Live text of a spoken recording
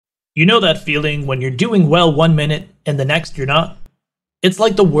You know that feeling when you're doing well one minute and the next you're not? It's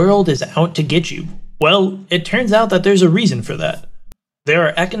like the world is out to get you. Well, it turns out that there's a reason for that. There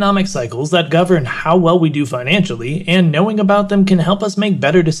are economic cycles that govern how well we do financially, and knowing about them can help us make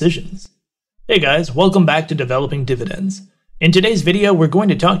better decisions. Hey guys, welcome back to Developing Dividends. In today's video, we're going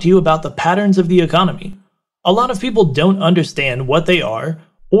to talk to you about the patterns of the economy. A lot of people don't understand what they are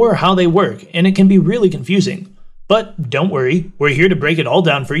or how they work, and it can be really confusing. But don't worry, we're here to break it all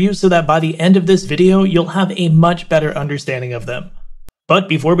down for you so that by the end of this video, you'll have a much better understanding of them. But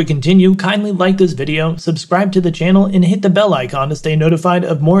before we continue, kindly like this video, subscribe to the channel, and hit the bell icon to stay notified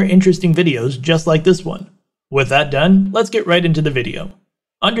of more interesting videos just like this one. With that done, let's get right into the video.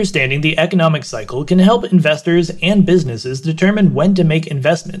 Understanding the economic cycle can help investors and businesses determine when to make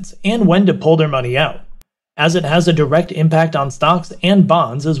investments and when to pull their money out, as it has a direct impact on stocks and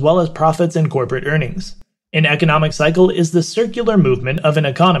bonds as well as profits and corporate earnings. An economic cycle is the circular movement of an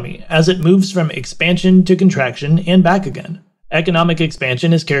economy as it moves from expansion to contraction and back again. Economic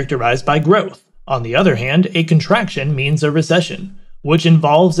expansion is characterized by growth. On the other hand, a contraction means a recession, which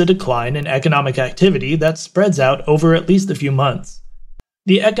involves a decline in economic activity that spreads out over at least a few months.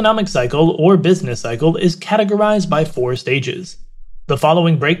 The economic cycle or business cycle is categorized by 4 stages. The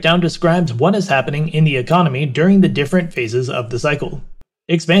following breakdown describes what is happening in the economy during the different phases of the cycle.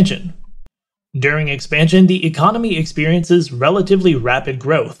 Expansion. During expansion, the economy experiences relatively rapid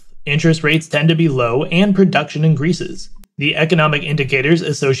growth. Interest rates tend to be low and production increases. The economic indicators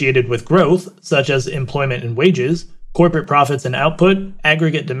associated with growth, such as employment and wages, corporate profits and output,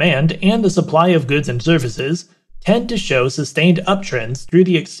 aggregate demand, and the supply of goods and services, tend to show sustained uptrends through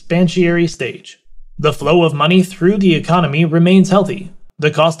the expansionary stage. The flow of money through the economy remains healthy.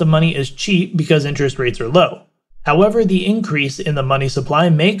 The cost of money is cheap because interest rates are low. However, the increase in the money supply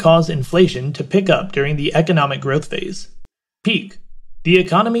may cause inflation to pick up during the economic growth phase. Peak. The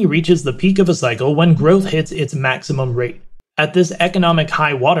economy reaches the peak of a cycle when growth hits its maximum rate. At this economic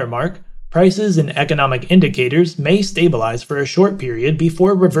high watermark, prices and economic indicators may stabilize for a short period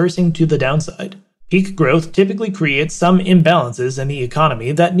before reversing to the downside. Peak growth typically creates some imbalances in the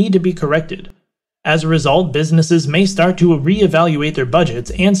economy that need to be corrected. As a result, businesses may start to reevaluate their budgets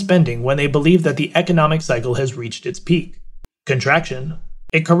and spending when they believe that the economic cycle has reached its peak. Contraction.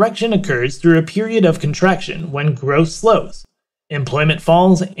 A correction occurs through a period of contraction when growth slows, employment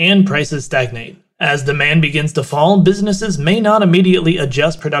falls, and prices stagnate. As demand begins to fall, businesses may not immediately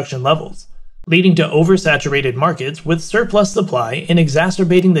adjust production levels, leading to oversaturated markets with surplus supply and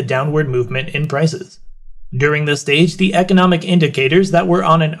exacerbating the downward movement in prices. During this stage, the economic indicators that were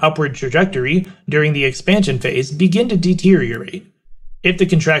on an upward trajectory during the expansion phase begin to deteriorate. If the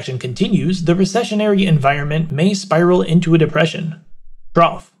contraction continues, the recessionary environment may spiral into a depression.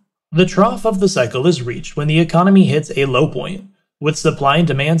 Trough. The trough of the cycle is reached when the economy hits a low point, with supply and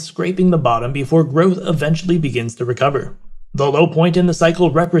demand scraping the bottom before growth eventually begins to recover. The low point in the cycle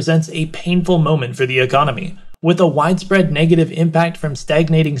represents a painful moment for the economy, with a widespread negative impact from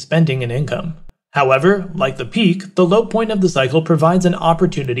stagnating spending and income. However, like the peak, the low point of the cycle provides an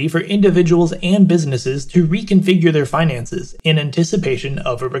opportunity for individuals and businesses to reconfigure their finances in anticipation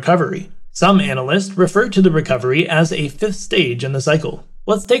of a recovery. Some analysts refer to the recovery as a 5th stage in the cycle.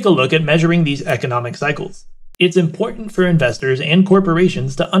 Let's take a look at measuring these economic cycles. It's important for investors and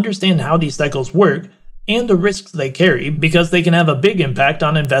corporations to understand how these cycles work and the risks they carry because they can have a big impact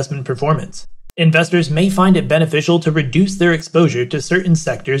on investment performance. Investors may find it beneficial to reduce their exposure to certain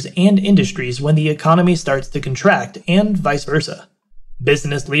sectors and industries when the economy starts to contract, and vice versa.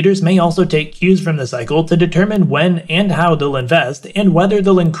 Business leaders may also take cues from the cycle to determine when and how they'll invest and whether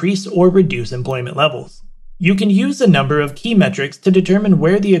they'll increase or reduce employment levels. You can use a number of key metrics to determine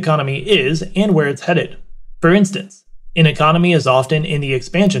where the economy is and where it's headed. For instance, an economy is often in the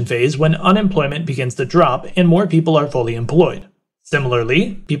expansion phase when unemployment begins to drop and more people are fully employed.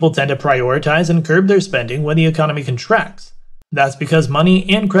 Similarly, people tend to prioritize and curb their spending when the economy contracts. That's because money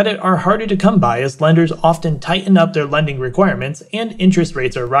and credit are harder to come by as lenders often tighten up their lending requirements and interest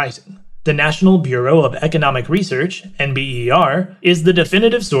rates are rising. The National Bureau of Economic Research, NBER, is the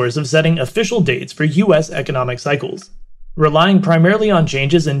definitive source of setting official dates for U.S. economic cycles. Relying primarily on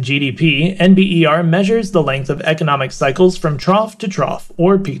changes in GDP, NBER measures the length of economic cycles from trough to trough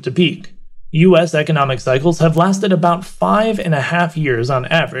or peak to peak. U.S. economic cycles have lasted about 5.5 years on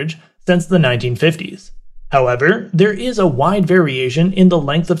average since the 1950s. However, there is a wide variation in the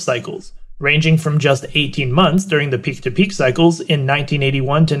length of cycles, ranging from just 18 months during the peak-to-peak cycles in 1981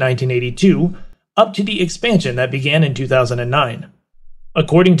 to 1982, up to the expansion that began in 2009.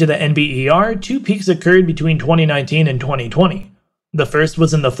 According to the NBER, 2 peaks occurred between 2019 and 2020. The first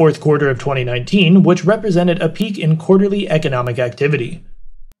was in the fourth quarter of 2019, which represented a peak in quarterly economic activity.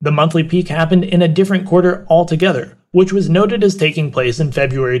 The monthly peak happened in a different quarter altogether, which was noted as taking place in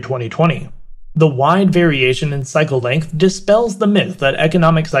February 2020. The wide variation in cycle length dispels the myth that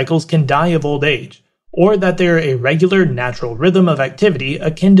economic cycles can die of old age, or that they are a regular, natural rhythm of activity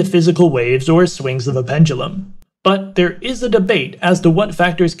akin to physical waves or swings of a pendulum. But there is a debate as to what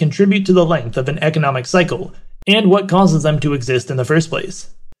factors contribute to the length of an economic cycle, and what causes them to exist in the first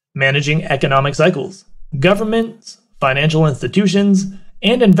place. Managing economic cycles. Governments, financial institutions,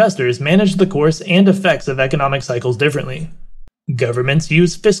 and investors manage the course and effects of economic cycles differently. Governments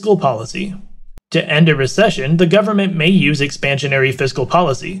use fiscal policy. To end a recession, the government may use expansionary fiscal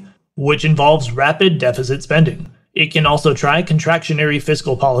policy, which involves rapid deficit spending. It can also try contractionary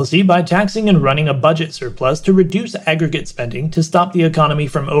fiscal policy by taxing and running a budget surplus to reduce aggregate spending to stop the economy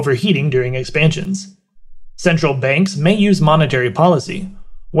from overheating during expansions. Central banks may use monetary policy.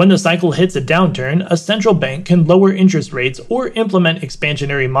 When the cycle hits a downturn, a central bank can lower interest rates or implement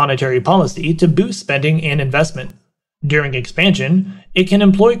expansionary monetary policy to boost spending and investment. During expansion, it can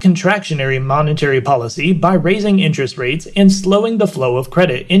employ contractionary monetary policy by raising interest rates and slowing the flow of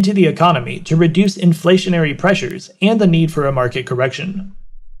credit into the economy to reduce inflationary pressures and the need for a market correction.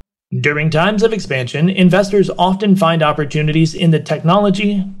 During times of expansion, investors often find opportunities in the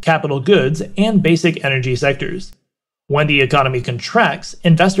technology, capital goods, and basic energy sectors. When the economy contracts,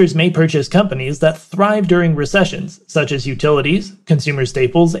 investors may purchase companies that thrive during recessions, such as utilities, consumer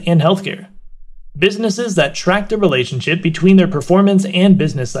staples, and healthcare. Businesses that track the relationship between their performance and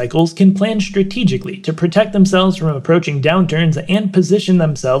business cycles can plan strategically to protect themselves from approaching downturns and position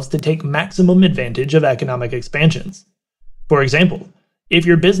themselves to take maximum advantage of economic expansions. For example, if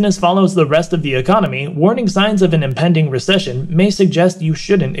your business follows the rest of the economy, warning signs of an impending recession may suggest you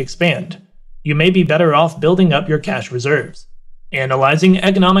shouldn't expand. You may be better off building up your cash reserves. Analyzing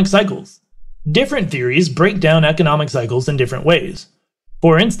economic cycles. Different theories break down economic cycles in different ways.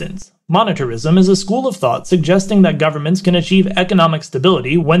 For instance, monetarism is a school of thought suggesting that governments can achieve economic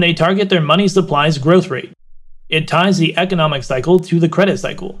stability when they target their money supply's growth rate. It ties the economic cycle to the credit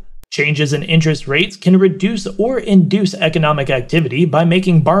cycle. Changes in interest rates can reduce or induce economic activity by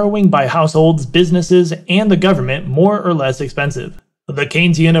making borrowing by households, businesses, and the government more or less expensive. The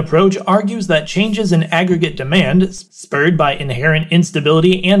Keynesian approach argues that changes in aggregate demand, spurred by inherent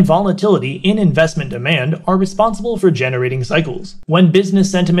instability and volatility in investment demand, are responsible for generating cycles. When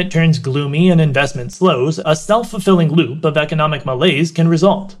business sentiment turns gloomy and investment slows, a self-fulfilling loop of economic malaise can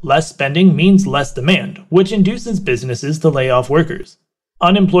result. Less spending means less demand, which induces businesses to lay off workers.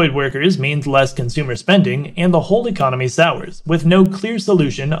 Unemployed workers means less consumer spending, and the whole economy sours, with no clear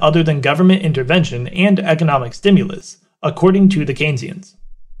solution other than government intervention and economic stimulus, according to the Keynesians.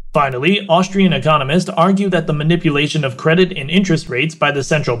 Finally, Austrian economists argue that the manipulation of credit and interest rates by the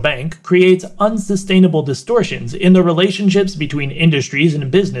central bank creates unsustainable distortions in the relationships between industries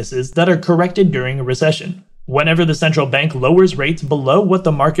and businesses that are corrected during a recession. Whenever the central bank lowers rates below what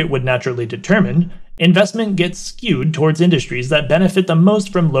the market would naturally determine, investment gets skewed towards industries that benefit the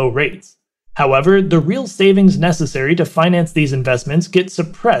most from low rates. However, the real savings necessary to finance these investments get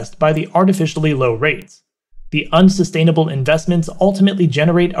suppressed by the artificially low rates. The unsustainable investments ultimately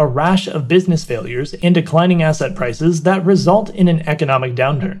generate a rash of business failures and declining asset prices that result in an economic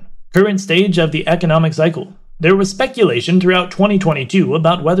downturn. Current stage of the economic cycle. There was speculation throughout 2022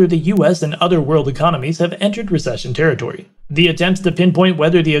 about whether the US and other world economies have entered recession territory. The attempts to pinpoint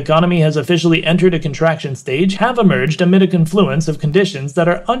whether the economy has officially entered a contraction stage have emerged amid a confluence of conditions that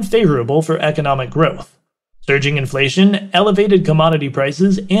are unfavorable for economic growth. Surging inflation, elevated commodity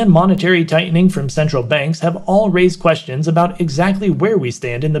prices, and monetary tightening from central banks have all raised questions about exactly where we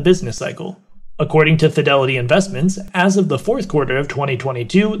stand in the business cycle. According to Fidelity Investments, as of the fourth quarter of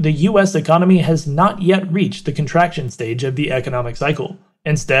 2022, the US economy has not yet reached the contraction stage of the economic cycle.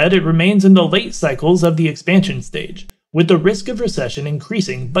 Instead, it remains in the late cycles of the expansion stage, with the risk of recession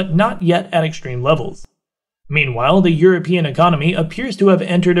increasing but not yet at extreme levels. Meanwhile, the European economy appears to have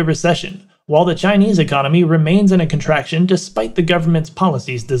entered a recession, while the Chinese economy remains in a contraction despite the government's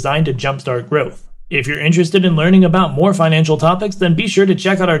policies designed to jumpstart growth. If you're interested in learning about more financial topics, then be sure to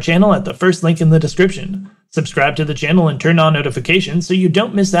check out our channel at the first link in the description. Subscribe to the channel and turn on notifications so you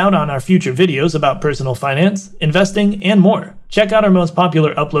don't miss out on our future videos about personal finance, investing, and more. Check out our most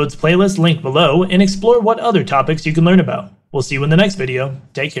popular uploads playlist linked below and explore what other topics you can learn about. We'll see you in the next video.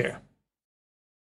 Take care.